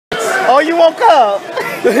you woke up.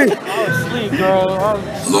 I was asleep, girl.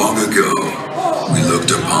 Long ago, we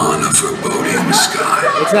looked upon a foreboding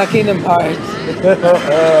sky. It's not Kingdom Hearts.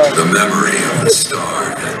 The memory of the star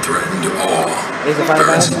that threatened all Is it Final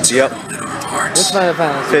burns Fantasy? Yep. eternal in our hearts. What's Final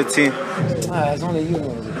Fantasy? 15. Ah, it's only you.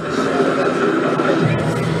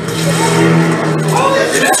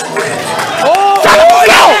 It is written.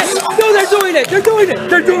 No, they're doing it! They're doing it!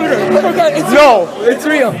 They're doing it! Oh my god, it's No. real! It's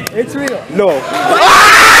real! It's real! No.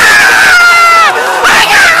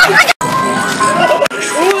 Oh,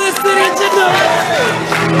 the city Nintendo!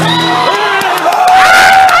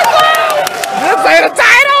 That's like the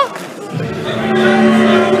title.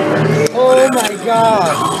 Oh my god!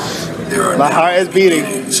 There are My heart is beating.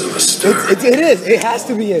 beatings of a stir. It is. It has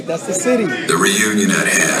to be it. That's the city. The reunion at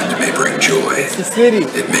hand may bring joy. It's the city.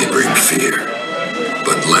 It may bring fear.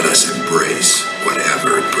 But let us embrace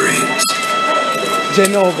whatever it brings.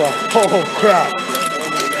 Genova. Oh crap.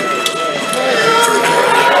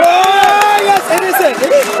 Oh yes, it is it.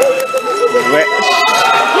 It is. Wait.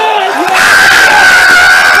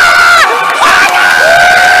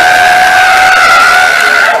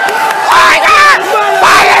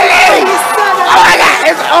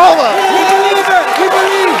 It's over. We believe it. We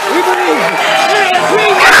believe. We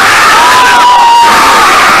believe.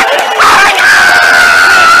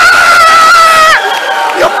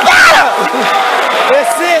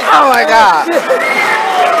 That's it. Oh my god.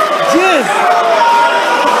 Jizz.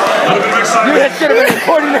 You should have been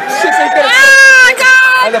recording that shit. So you could have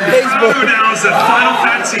on the Facebook. Who knows that Final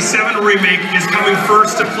Fantasy VII Remake is coming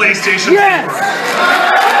first to PlayStation? Yes.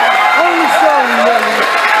 Only Sony.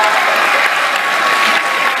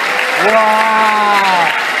 Wow.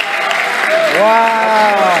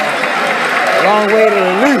 Wow. Long way to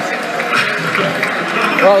release.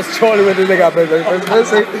 Well, I was trolling with this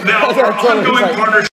nigga. Now, our ongoing partnership.